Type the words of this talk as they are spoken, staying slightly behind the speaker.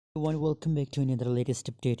Everyone, welcome back to another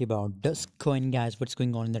latest update about Dusk coin, guys. What's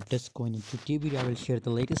going on in the Dusk coin? In today's video, I will share the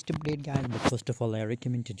latest update, guys. But first of all, I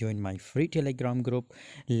recommend to join my free Telegram group.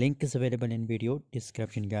 Link is available in video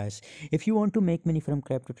description, guys. If you want to make money from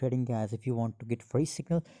crypto trading, guys, if you want to get free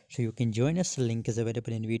signal, so you can join us. Link is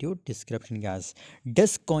available in video description, guys.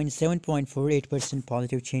 Dusk coin 7.48%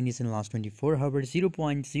 positive changes in last 24 hours,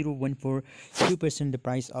 0.0142% the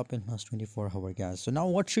price up in last 24 hours, guys. So now,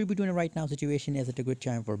 what should we be doing right now? Situation, is it a good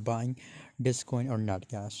time for buying this coin or not,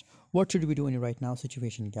 guys? What should we do in right now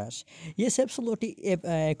situation, guys? Yes, absolutely. If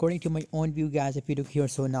according to my own view, guys, if you look here,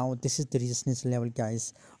 so now this is the resistance level,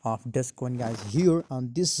 guys, of this coin, guys. Here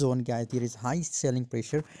on this zone, guys, there is high selling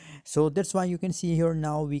pressure, so that's why you can see here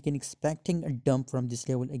now we can expecting a dump from this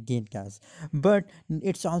level again, guys. But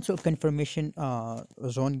it's also a confirmation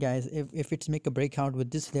zone, guys. If it's make a breakout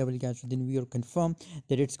with this level, guys, then we are confirmed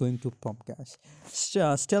that it's going to pump, guys.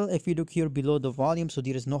 Still, if you look here below the volume, so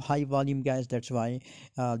there is no high volume, guys. That's why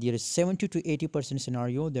there is 70 to 80%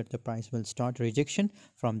 scenario that the price will start rejection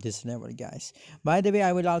from this level, guys. By the way,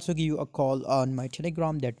 I will also give you a call on my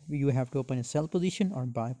Telegram that you have to open a sell position or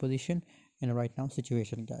buy position in a right now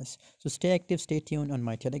situation, guys. So stay active, stay tuned on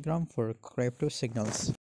my Telegram for crypto signals.